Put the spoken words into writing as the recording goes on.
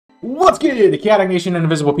What's good, Chaotic Nation and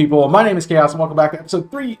Invisible People? My name is Chaos, and welcome back to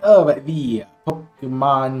episode 3 of the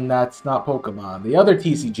Pokemon, that's not Pokemon, the other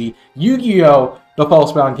TCG, Yu-Gi-Oh! The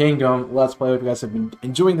Flasebound Kingdom. Let's play. If you guys have been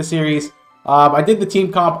enjoying the series. I did the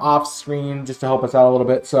team comp off screen just to help us out a little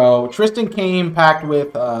bit. So Tristan came packed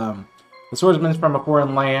with the Swordsman from a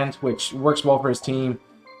Foreign Land, which works well for his team.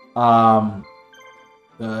 The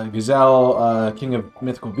Gazelle, King of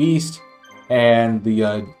Mythical Beast, and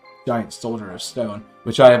the Giant Soldier of Stone,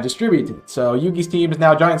 which I have distributed. So Yugi's team is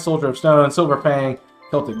now Giant Soldier of Stone, Silver Fang,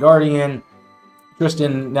 Celtic Guardian.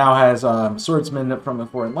 Tristan now has Swordsman from the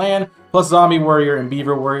Foreign Land, plus Zombie Warrior and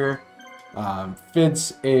Beaver Warrior.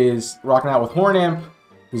 Fitz is rocking out with Horn Imp,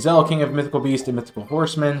 Gazelle, King of Mythical Beast, and Mythical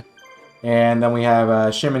Horseman. And then we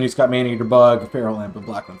have Shimon, who's got Man-Eater Bug, Feral Imp, and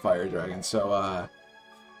Blackland Fire Dragon. So,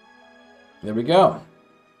 there we go.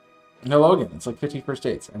 Hello again. It's like 50 first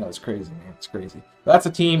dates. I know, it's crazy, man. It's crazy. But that's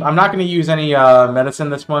a team. I'm not going to use any medicine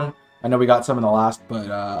this one. I know we got some in the last, but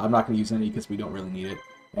I'm not going to use any because we don't really need it.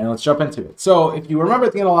 And let's jump into it. So, if you remember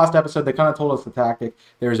at the end of the last episode, they kind of told us the tactic.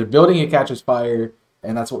 There's a building, it catches fire,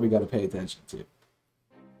 and that's what we got to pay attention to.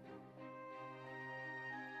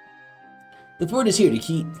 The fort is here, the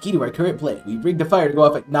key to our current plan. We've rigged the fire to go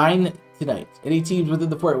off at 9 tonight. Any teams within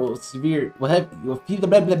the fort will feel the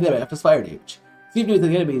blah blah blah after fire damage. Steve knew that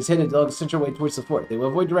the enemy is headed along the central way towards the fort. They will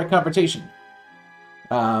avoid direct confrontation.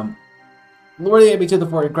 Lure the enemy to the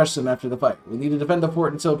fort and crush them after the fight. We need to defend the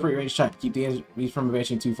fort until prearranged time. Keep the enemies from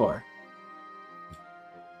advancing too far.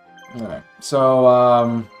 Alright,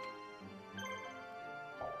 so,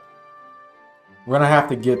 we're gonna have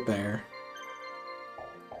to get there.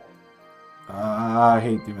 I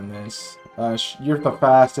hate doing this. You're the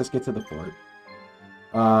fastest. Get to the fort.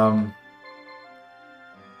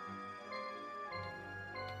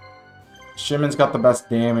 Shimon's got the best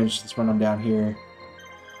damage. Let's run him down here.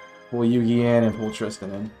 Pull Yugi in and pull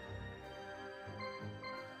Tristan in.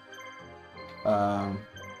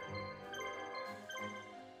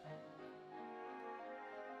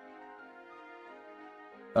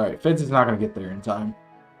 Alright, Fitz is not going to get there in time.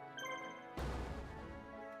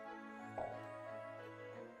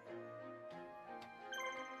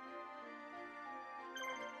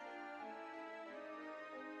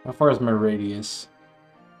 How far is my radius?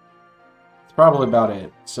 It's probably about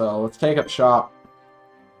it. So let's take up shop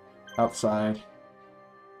outside.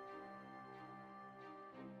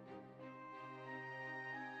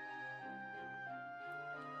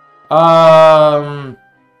 I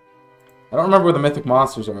don't remember where the mythic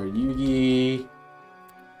monsters are. Yugi,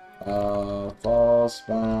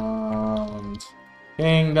 Flasebound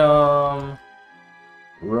Kingdom,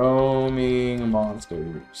 Roaming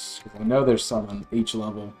Monsters. I know there's some on each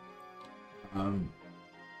level.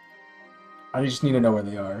 I just need to know where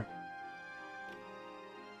they are.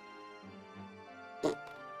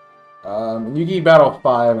 Yugi Battle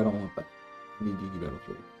 5, I don't want that. I need Yugi Battle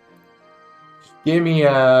 3. Give me,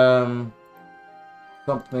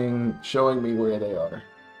 something showing me where they are.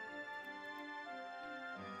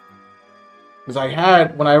 Because I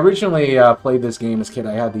had, when I originally played this game as a kid,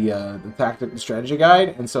 I had the tactic and strategy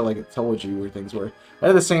guide, and so, like, it told you where things were. I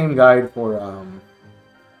had the same guide for,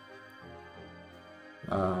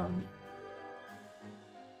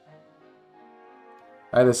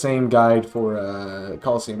 I had the same guide for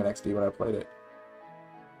Coliseum and XD when I played it.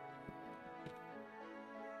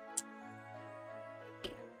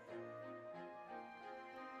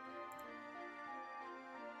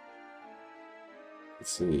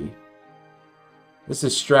 Let's see. This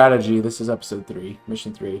is strategy. This is episode 3,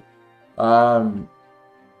 mission 3.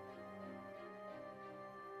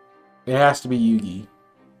 It has to be Yugi.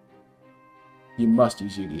 You must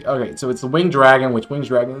use Yugi. Okay, so it's the Winged Dragon, which Winged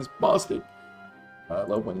Dragon is busted. I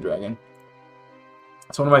love Winged Dragon.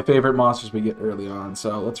 It's one of my favorite monsters we get early on.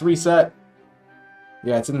 So let's reset.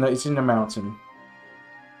 Yeah, it's in the mountain.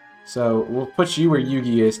 So we'll put you where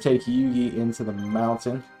Yugi is. Take Yugi into the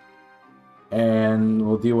mountain, and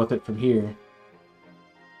we'll deal with it from here.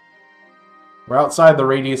 We're outside the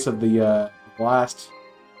radius of the blast.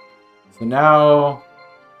 So now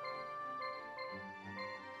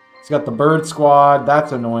it's got the bird squad.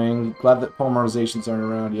 That's annoying. Glad that polymerizations aren't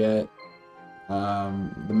around yet.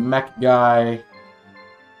 The mech guy.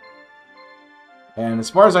 And as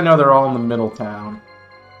far as I know, they're all in the middle town.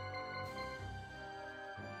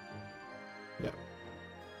 Yeah.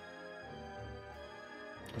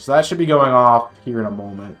 So that should be going off here in a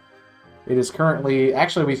moment. It is currently...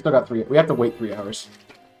 Actually, we still got 3... We have to wait 3 hours.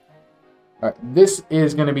 Alright, this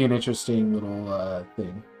is going to be an interesting little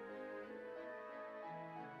thing.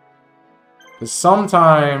 Because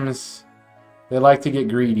sometimes they like to get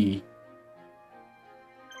greedy.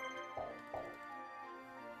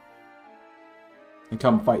 and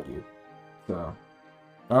come fight you. So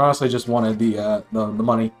I honestly just wanted the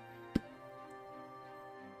money.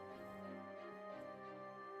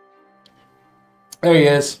 There he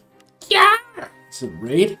is. Yeah. Is it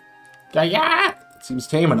raid? Yeah. Seems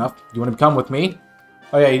tame enough. You want to come with me?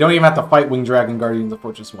 Oh yeah, you don't even have to fight Winged Dragon Guardians of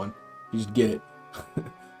Fortress 1. You just get it.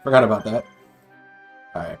 Forgot about that.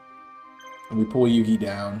 Alright. And we pull Yugi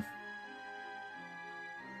down.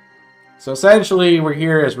 So essentially, we're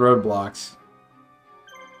here as roadblocks.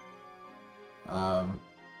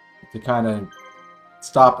 To kind of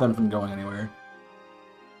stop them from going anywhere.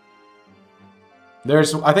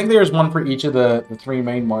 I think there's one for each of the 3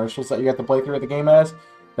 main marshals that you have to play through the game as.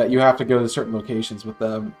 That you have to go to certain locations with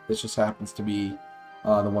them. This just happens to be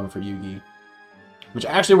the one for Yugi. Which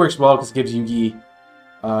actually works well because it gives Yugi...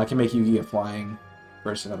 can make Yugi a flying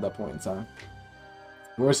person at that point in time.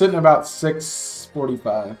 We're sitting about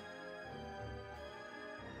 6:45.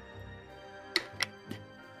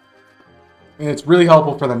 And it's really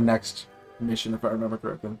helpful for the next mission, if I remember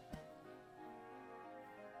correctly.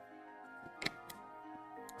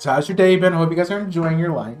 So how's your day been? I hope you guys are enjoying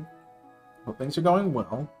your life. Hope things are going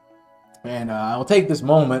well. And I'll take this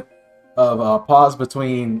moment of pause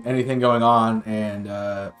between anything going on and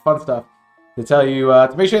fun stuff to tell you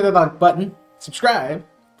to make sure you hit that like button, subscribe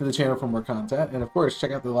to the channel for more content, and of course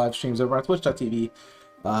check out the live streams over on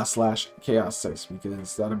twitch.tv/chaos6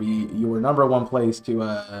 because that'll be your #1 place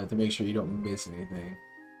to make sure you don't miss anything.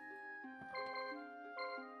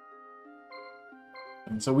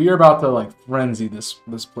 And so we are about to like frenzy this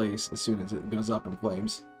place as soon as it goes up in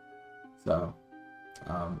flames. So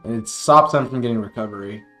and it stops them from getting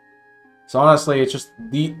recovery. So honestly, it's just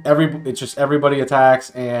everybody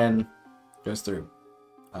attacks and goes through.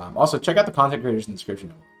 Also, check out the content creators in the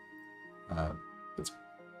description. It's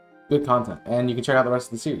good content, and you can check out the rest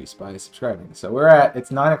of the series by subscribing. So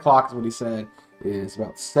it's 9 o'clock is what he said. It is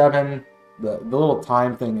about 7. The little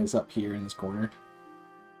time thing is up here in this corner.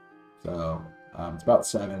 So it's about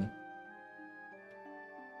 7.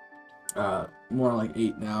 More like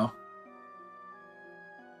 8 now.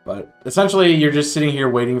 But essentially, you're just sitting here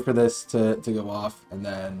waiting for this to go off, and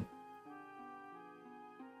then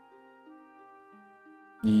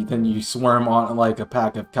you swarm on like a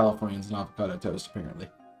pack of Californians and avocado toast, apparently.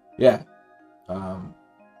 Yeah.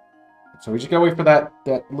 So we just gotta wait for that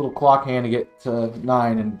little clock hand to get to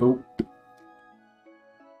 9, and boop.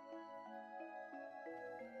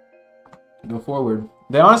 Go forward.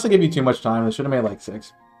 They honestly give you too much time. They should have made like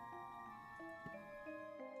 6.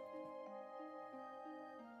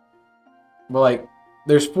 But like,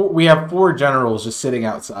 we have 4 generals just sitting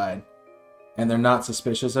outside, and they're not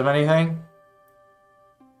suspicious of anything.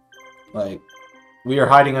 Like, we are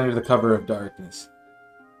hiding under the cover of darkness.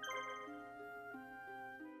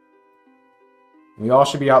 We all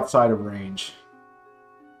should be outside of range.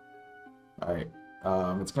 Alright,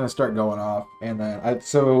 it's gonna start going off, and then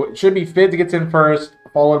so it should be Fid that gets in first,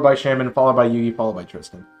 followed by Shaman, followed by Yugi, followed by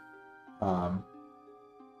Tristan.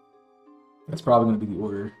 That's probably gonna be the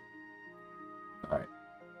order. Alright.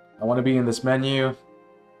 I want to be in this menu.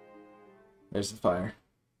 There's the fire.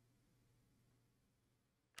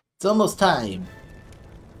 It's almost time.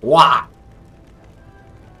 Wah!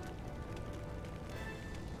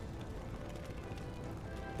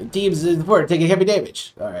 The team's in the fort taking heavy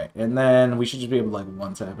damage. Alright, and then we should just be able to like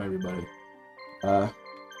one-tap everybody.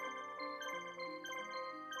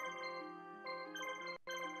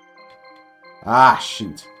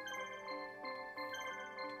 Shoot.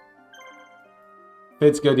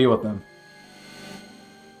 Let's go deal with them.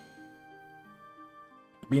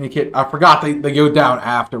 Being a kid, I forgot they go down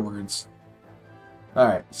afterwards.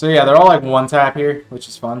 Alright, so yeah, they're all like one tap here, which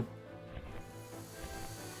is fun.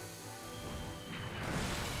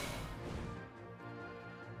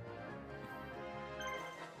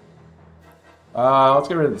 Let's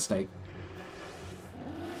get rid of the snake.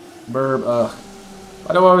 Burb,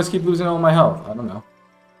 why do I always keep losing all my health? I don't know.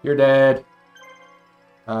 You're dead.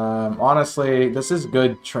 Honestly, this is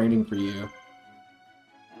good training for you.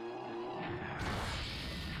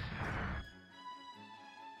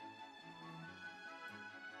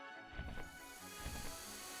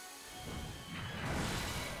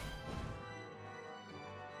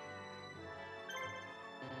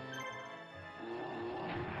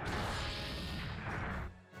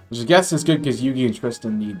 Which I guess is good because Yugi and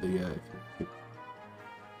Tristan need the,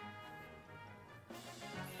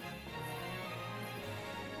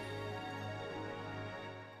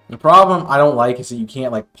 The problem I don't like is that you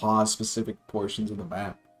can't, like, pause specific portions of the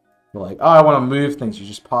map. You're like, oh, I want to move things. You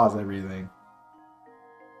just pause everything.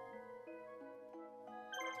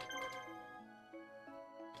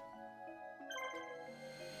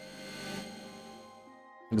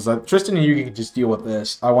 Because Tristan and Yugi can just deal with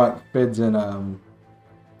this. I want Fids and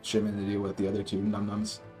Shimon to deal with the other two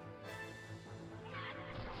num-nums.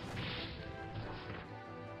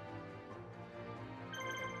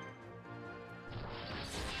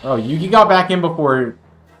 Oh, Yugi got back in before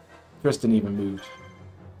Tristan even moved.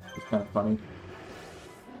 It's kind of funny.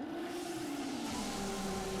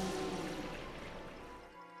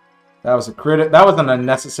 That was a crit. That was an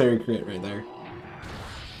unnecessary crit right there.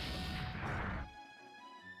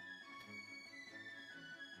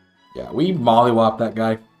 Yeah, we mollywopped that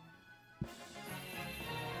guy.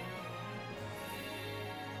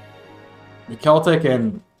 The Celtic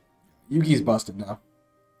and Yugi's busted now.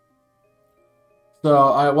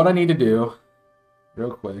 So what I need to do,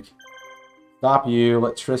 real quick, stop you,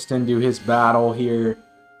 let Tristan do his battle here,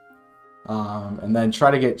 and then try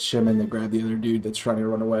to get Shimon to grab the other dude that's trying to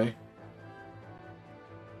run away.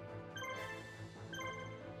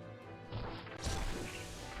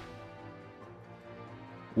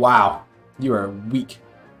 Wow, you are weak.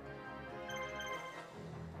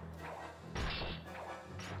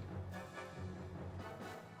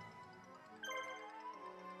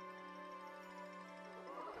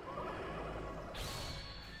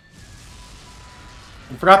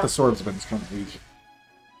 I forgot the swordsman is kind of weak.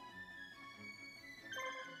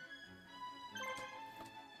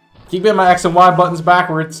 Keeping my X and Y buttons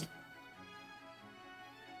backwards.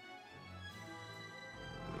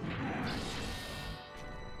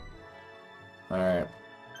 Alright.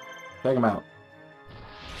 Take him out.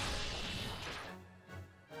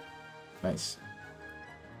 Nice.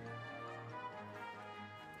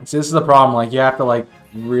 See, this is the problem. Like, you have to, like,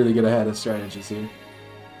 really get ahead of strategies here.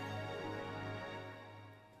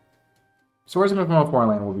 Swordsman from a foreign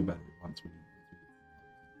land will be better once we...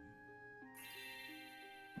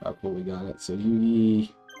 Oh, cool, we got it. So,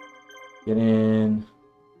 Yugi... Get in...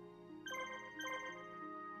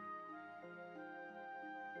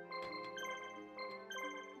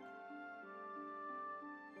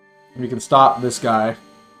 We can stop this guy,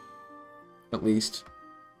 at least.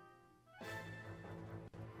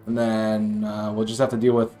 And then we'll just have to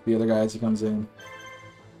deal with the other guy as he comes in.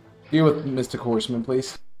 Deal with Mystic Horseman,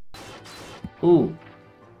 please. Ooh.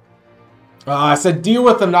 I said deal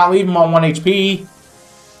with him, not leave him on 1 HP.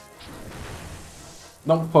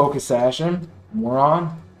 Don't focus sash him,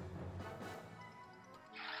 moron.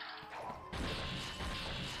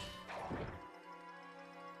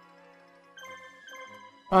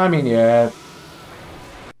 I mean, yeah.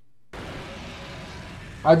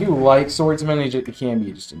 I do like swordsman, it can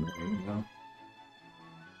be just annoying, you know?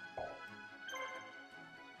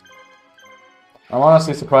 I'm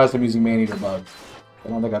honestly surprised I'm using Man-Eater Bug. I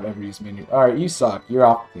don't think I've ever used Man-Eater. Alright, you suck. You're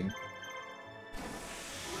off the team.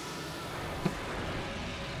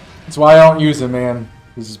 That's why I don't use him, man.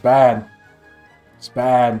 This is bad. It's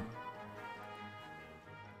bad.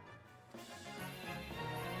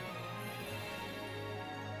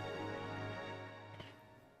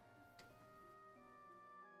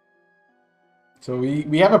 So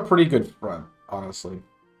we have a pretty good front, honestly.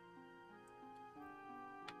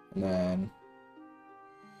 And then...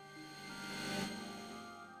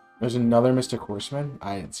 There's another Mystic Horseman?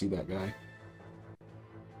 I didn't see that guy.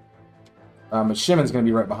 But Shimon's going to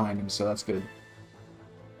be right behind him, so that's good.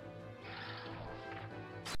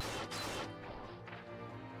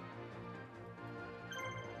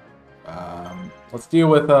 Let's deal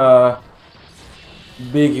with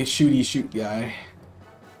big shooty shoot guy.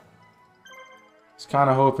 I was kind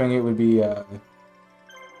of hoping it would be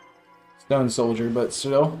Stone Soldier, but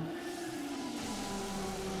still.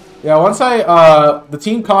 Yeah, once the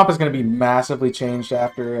team comp is going to be massively changed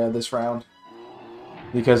after this round.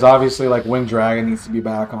 Because obviously, like, Winged Dragon needs to be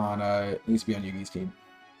back on, needs to be on Yugi's team.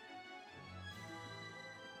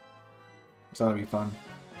 So that'll be fun.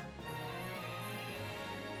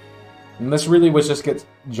 And this really was just get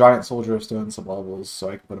Giant Soldier of Stone some levels so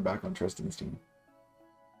I can put it back on Tristan's team.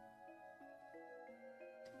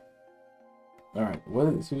 Alright,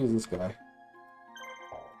 who is this guy?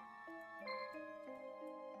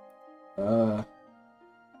 I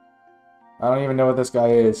don't even know what this guy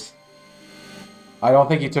is. I don't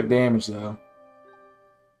think he took damage, though.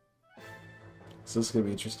 So this is going to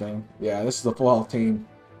be interesting. Yeah, this is the full health team.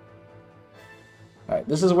 Alright,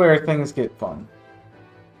 this is where things get fun.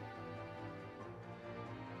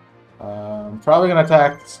 Probably going to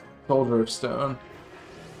attack Soldier of Stone.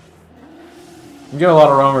 You get a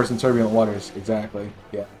lot of roamers in Turbulent Waters. Exactly,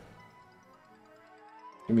 yeah.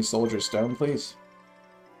 Give me Soldier of Stone, please.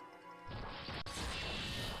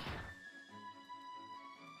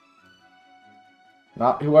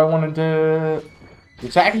 Not who I wanted to...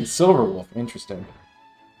 Attacking Silverwolf. Interesting.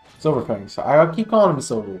 Silverfang. So I keep calling him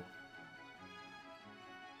Silver.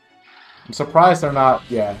 I'm surprised they're not,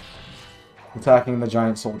 yeah, attacking the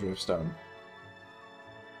giant soldier of stone.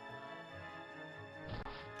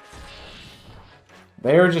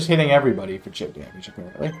 They are just hitting everybody for chip damage,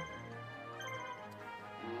 apparently.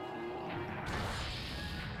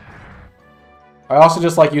 I also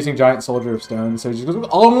just like using Giant Soldier of Stone, so he just goes,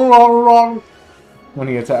 oh, when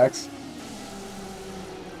he attacks.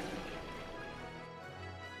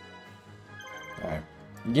 Alright.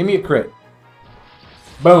 Give me a crit.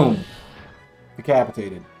 Boom.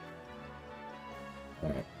 Decapitated.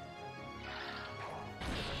 Alright.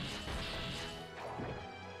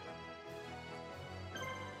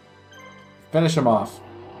 Finish him off.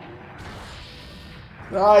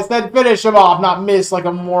 Oh, I said finish him off, not miss like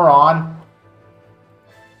a moron.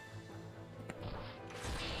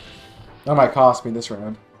 That might cost me this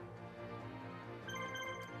round.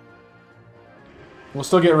 We'll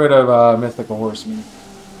still get rid of Mythical Horseman.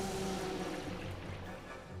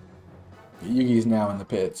 Yugi's now in the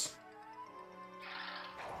pits.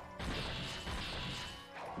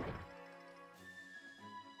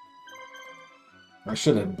 I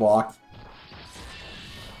should have blocked.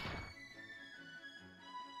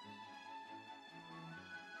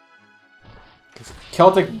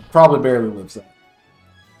 Celtic probably barely lives that.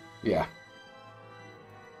 Yeah.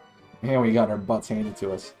 And we got our butts handed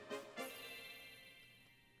to us.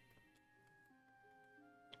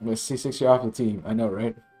 I'm gonna C6 you off the team. I know,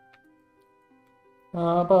 right?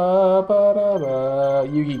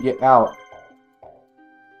 Yugi, get out.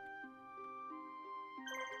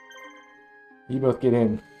 You both get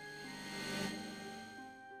in.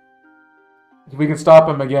 If we can stop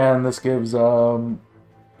him again, this gives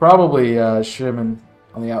probably Shimon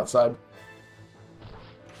on the outside.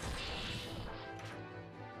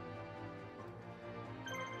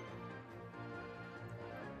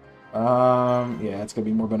 Yeah, it's gonna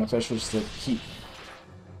be more beneficial just to keep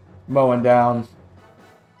mowing down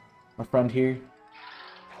my friend here.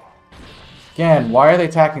 Again, why are they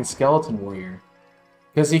attacking Skeleton Warrior?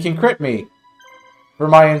 Because he can crit me for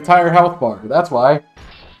my entire health bar. That's why.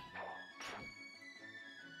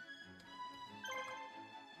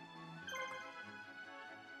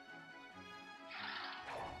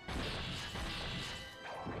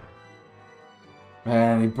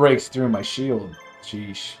 Man, he breaks through my shield.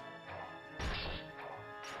 Sheesh.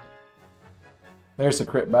 There's the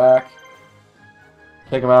crit back.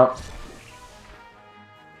 Take him out.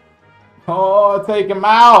 Oh, take him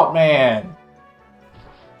out, man.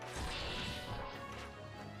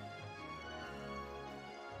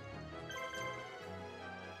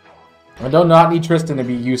 I do not need Tristan to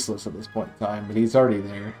be useless at this point in time, but he's already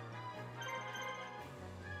there.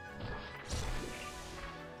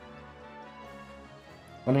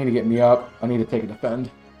 I need to get me up. I need to take a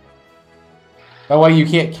defend. That way you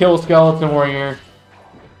can't kill Skeleton Warrior.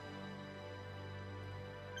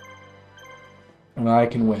 And I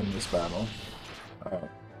can win this battle. Alright.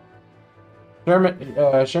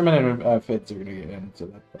 Sherman and Fitz are going to get in,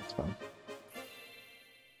 so that's fine.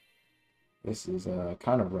 This is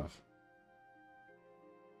kind of rough.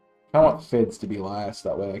 I want Fitz to be last,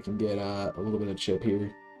 that way I can get a little bit of chip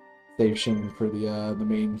here. Save Shin for the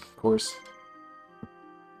main course.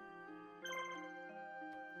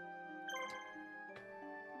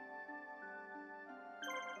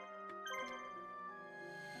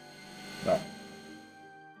 Right.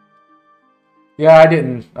 Yeah, I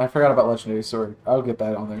didn't. I forgot about Legendary Sword. I'll get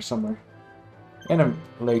that on there somewhere. And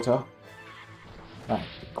later. Alright.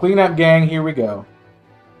 Cleanup gang, here we go.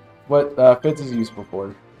 What Fitz is useful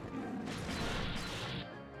for.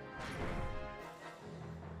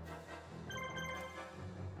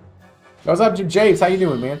 What's up, Jim James? How you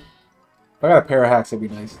doing, man? If I got a pair of hacks, it'd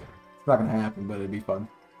be nice. It's not gonna happen, but it'd be fun.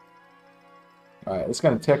 Alright, it's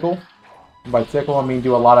gonna tickle. And by tickle, I mean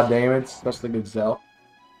do a lot of damage, especially good Zell.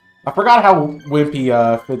 I forgot how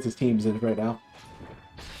wimpy Fitz's team's in right now.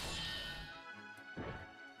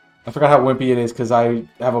 I forgot how wimpy it is because I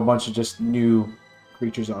have a bunch of just new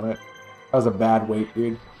creatures on it. That was a bad wait,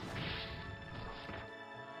 dude.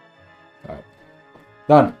 Alright.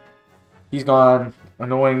 Done. He's gone.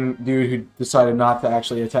 Annoying dude who decided not to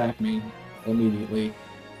actually attack me immediately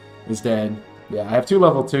is dead. Yeah, I have 2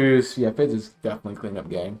 level 2s. Yeah, Fitz is definitely cleanup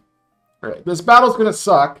gang. Alright, this battle's gonna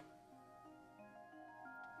suck.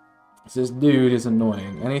 This dude is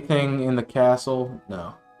annoying. Anything in the castle?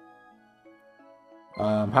 No.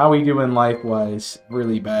 How we doing life-wise?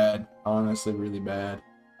 Really bad. Honestly, really bad.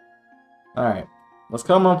 Alright. Let's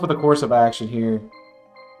come up with a course of action here.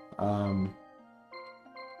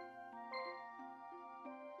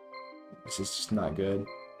 This is just not good.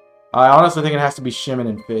 I honestly think it has to be Shimon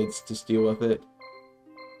and Fitz to deal with it.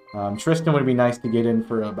 Tristan would be nice to get in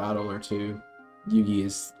for a battle or two. Yugi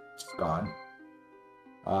is just gone.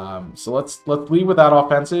 So let's lead with that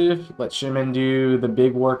offensive. Let Shimon do the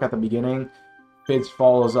big work at the beginning. Fitz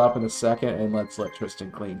follows up in the second, and let's let Tristan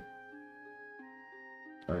clean.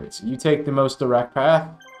 Alright, so you take the most direct path.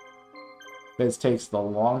 Fitz takes the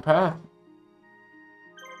long path.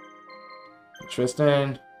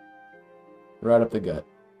 Tristan, right up the gut.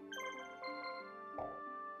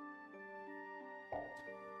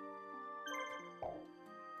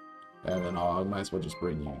 And then I might as well just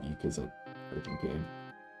bring Yugi because I freaking can.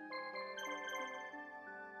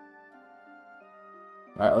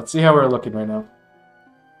 Alright, let's see how we're looking right now.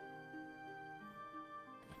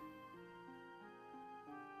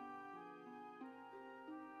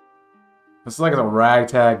 This is like a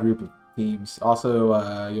ragtag group of teams.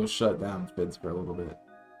 Also, you'll shut down Fitz for a little bit.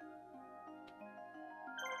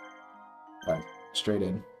 Alright, straight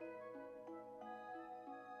in.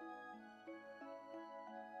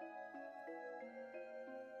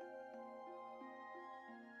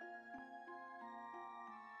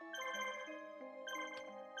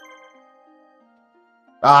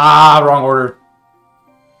 Ah, wrong order.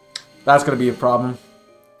 That's going to be a problem.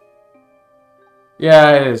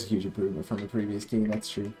 Yeah, it is a huge improvement from the previous team, that's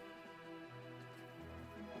true.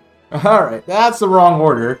 Alright, that's the wrong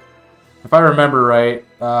order. If I remember right.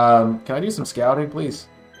 Can I do some scouting, please?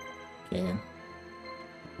 Can.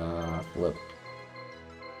 Flip.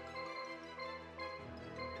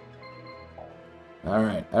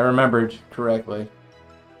 Alright, I remembered correctly.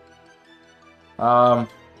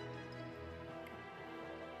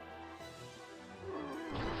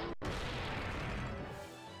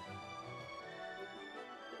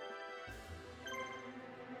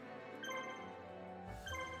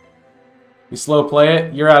 You slow play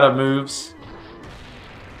it, you're out of moves.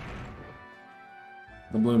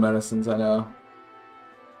 The blue medicines, I know.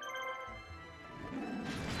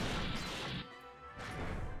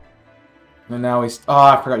 And now he's... Oh,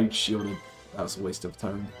 I forgot you shielded. That was a waste of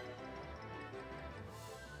time.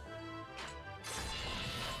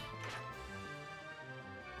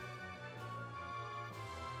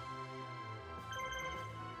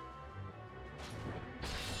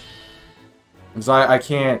 Because I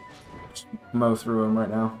can't mow through him right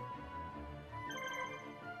now.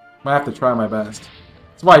 Might have to try my best.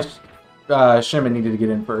 That's why Shimon needed to get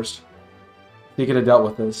in first. He could have dealt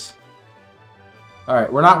with this.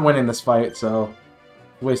 Alright, we're not winning this fight, so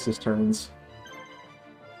waste his turns.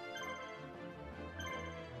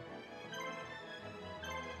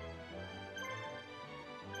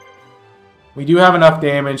 We do have enough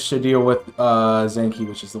damage to deal with Zenki,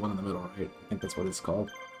 which is the one in the middle, right? I think that's what it's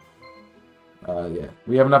called. Yeah,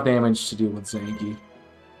 we have enough damage to deal with Zenki.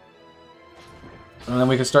 And then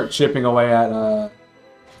we can start chipping away at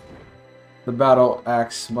the Battle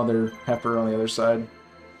Axe Mother Heifer on the other side.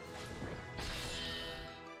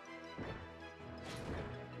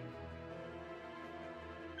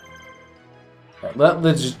 Right,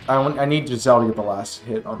 I need Giselle to get the last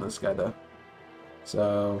hit on this guy, though.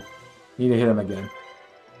 So, need to hit him again.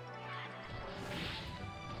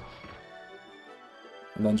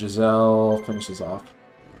 And then Giselle finishes off.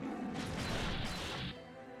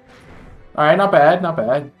 Alright, not bad, not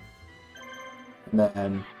bad. And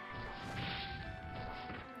then...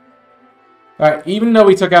 Alright, even though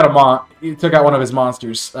we took out one of his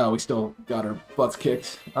monsters, we still got our butts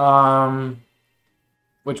kicked.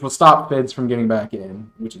 Which will stop Fitz from getting back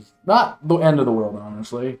in, which is not the end of the world,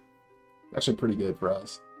 honestly. Actually pretty good for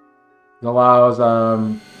us. It allows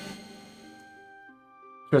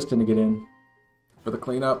Tristan to get in for the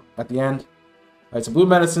cleanup at the end. Alright, so blue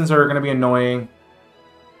medicines are going to be annoying.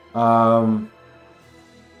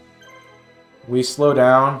 We slow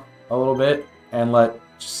down a little bit and let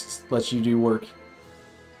you do work.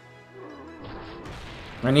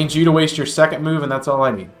 I need you to waste your second move, and that's all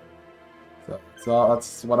I need. So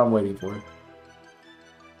that's what I'm waiting for.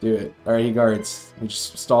 Do it. Alright, he guards. We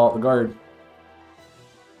just stall at the guard.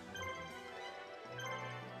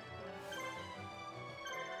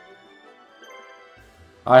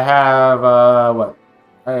 I have, what?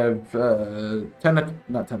 I have,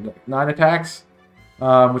 9 attacks,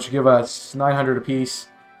 which give us 900 apiece.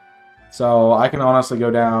 So I can honestly go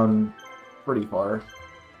down pretty far.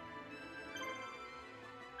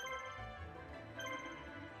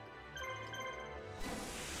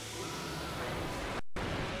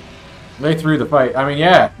 They threw the fight. I mean,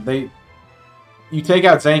 yeah, you take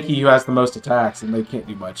out Zenki, who has the most attacks, and they can't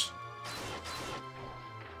do much.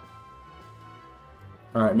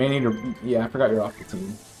 Alright, Maneater. Yeah, I forgot you're off the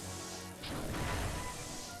team.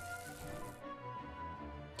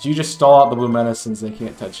 So you just stall out the blue medicines, they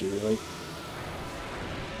can't touch you, really.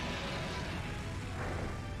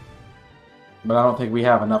 But I don't think we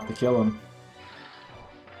have enough to kill him.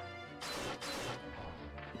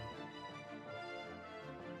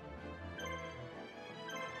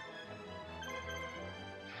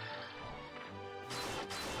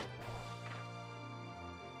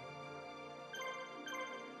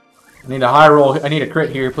 I need a high roll. I need a crit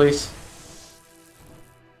here, please.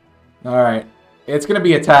 Alright. It's going to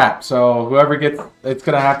be a tap, so whoever gets... It's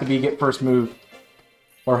going to have to be get first move.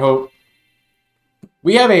 Or hope.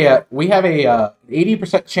 We have a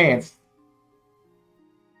 80% chance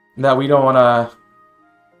that we don't want to...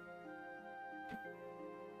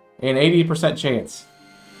 An 80% chance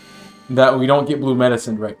that we don't get blue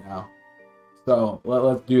medicine right now. So,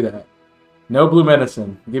 let's do that. No blue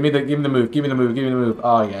medicine. Give me the move. Give me the move. Give me the move.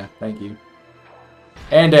 Oh yeah, thank you.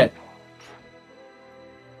 And it.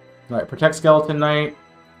 All right, protect Skeleton Knight,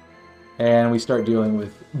 and we start dealing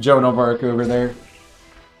with Joan of Arc over there.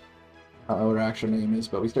 I don't know what her actual name is,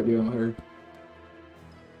 but we start dealing with her.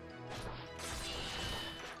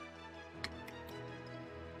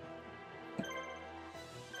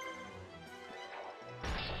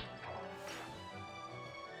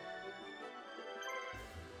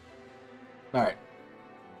 Alright.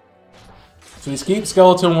 So we keep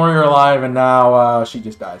Skeleton Warrior alive, and now she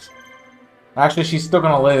just dies. Actually, she's still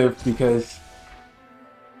gonna live because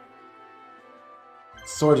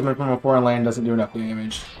Swordsman from a foreign land doesn't do enough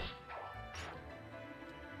damage.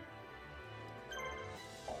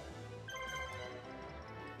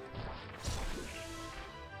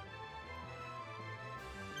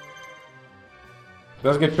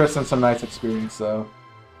 Does get Tristan some nice experience, though.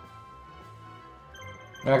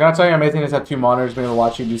 And I gotta tell you, amazing to have two monitors being able to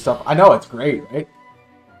watch you do stuff. I know, it's great, right?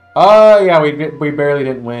 Yeah, we barely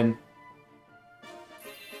didn't win.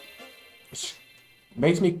 Which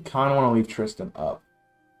makes me kind of want to leave Tristan up.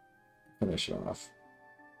 Finish it off.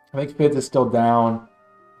 I think Fizz is still down.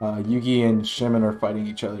 Yugi and Shimon are fighting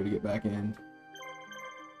each other to get back in.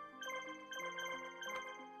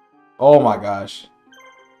 Oh my gosh.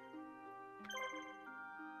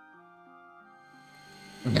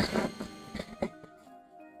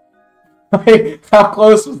 Wait, how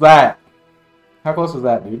close was that? How close was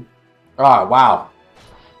that, dude? Ah, wow.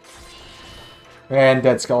 And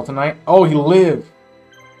dead Skeleton Knight. Oh, he lived.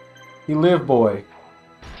 He lived, boy.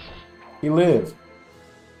 He lived.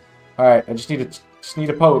 All right, I just need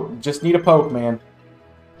a poke. Just need a poke, man.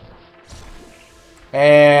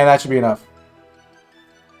 And that should be enough.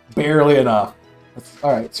 Barely enough.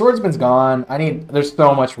 All right, Swordsman's gone. There's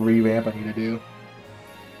so much revamp I need to do.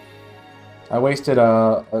 I wasted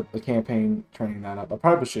a campaign training that up. I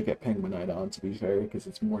probably should get Penguinite on, to be fair, because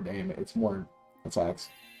it's more damage. It's more attacks.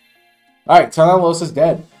 Alright, Tanalos is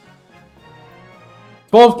dead.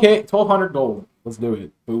 12K, 1200 gold. Let's do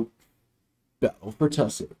it. Boop. Battle for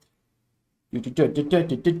Tussit.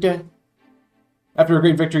 After a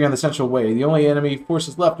great victory on the Central Way, the only enemy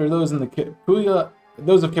forces left are those of Capulia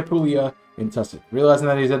in Tussit. Realizing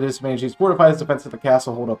that he's at a disadvantage, he's fortified his defense of the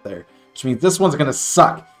castle hold up there. Which means this one's gonna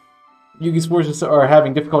suck. Yugi's forces are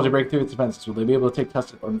having difficulty breaking through its defenses. Will they be able to take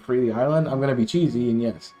Tussit and free the island? I'm gonna be cheesy, and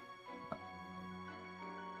yes.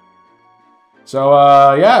 So,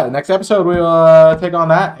 yeah, next episode we'll take on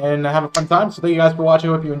that and have a fun time. So thank you guys for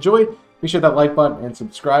watching. I hope you enjoyed. Be sure that like button and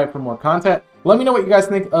subscribe for more content. Let me know what you guys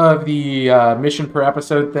think of the mission per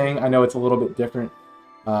episode thing. I know it's a little bit different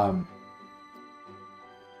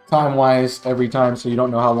time-wise every time, so you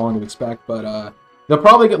don't know how long to expect. But they'll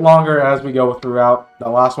probably get longer as we go throughout. The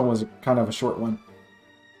last one was kind of a short one.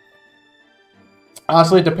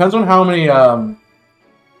 Honestly, it depends on how many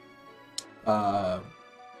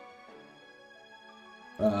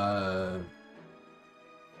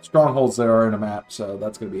strongholds there are in a map, so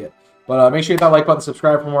that's going to be it. But make sure you hit that like button,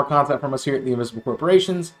 subscribe for more content from us here at the Invisible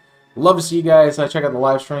Corporations. Love to see you guys. Check out the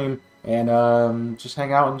live stream and just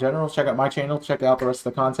hang out in general. Check out my channel, check out the rest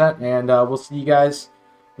of the content, and we'll see you guys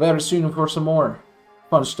later soon for some more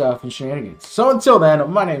fun stuff and shenanigans. So until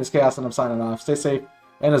then, my name is Chaos, and I'm signing off. Stay safe,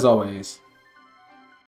 and as always,